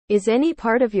Is any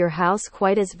part of your house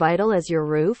quite as vital as your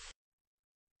roof?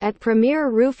 At Premier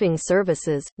Roofing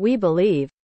Services, we believe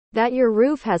that your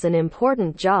roof has an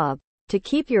important job to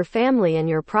keep your family and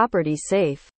your property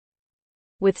safe.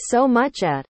 With so much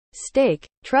at stake,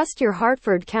 trust your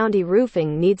Hartford County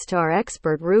roofing needs to our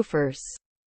expert roofers.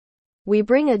 We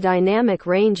bring a dynamic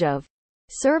range of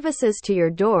services to your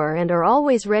door and are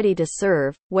always ready to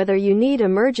serve, whether you need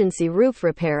emergency roof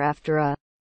repair after a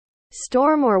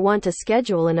storm or want to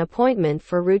schedule an appointment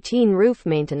for routine roof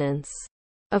maintenance.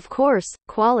 Of course,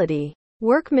 quality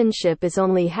workmanship is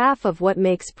only half of what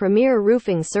makes Premier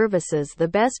Roofing Services the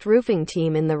best roofing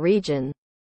team in the region.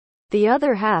 The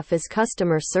other half is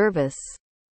customer service.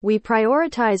 We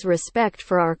prioritize respect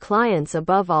for our clients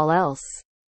above all else.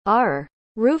 Our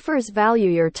roofers value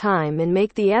your time and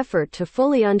make the effort to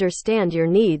fully understand your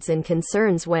needs and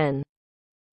concerns when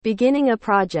beginning a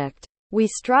project. We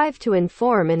strive to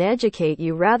inform and educate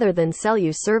you rather than sell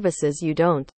you services you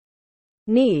don't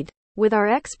need. With our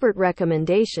expert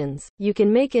recommendations, you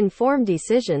can make informed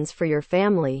decisions for your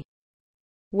family.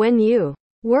 When you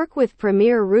work with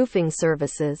Premier Roofing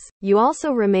Services, you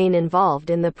also remain involved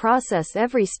in the process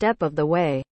every step of the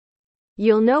way.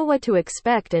 You'll know what to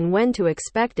expect and when to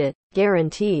expect it,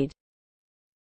 guaranteed.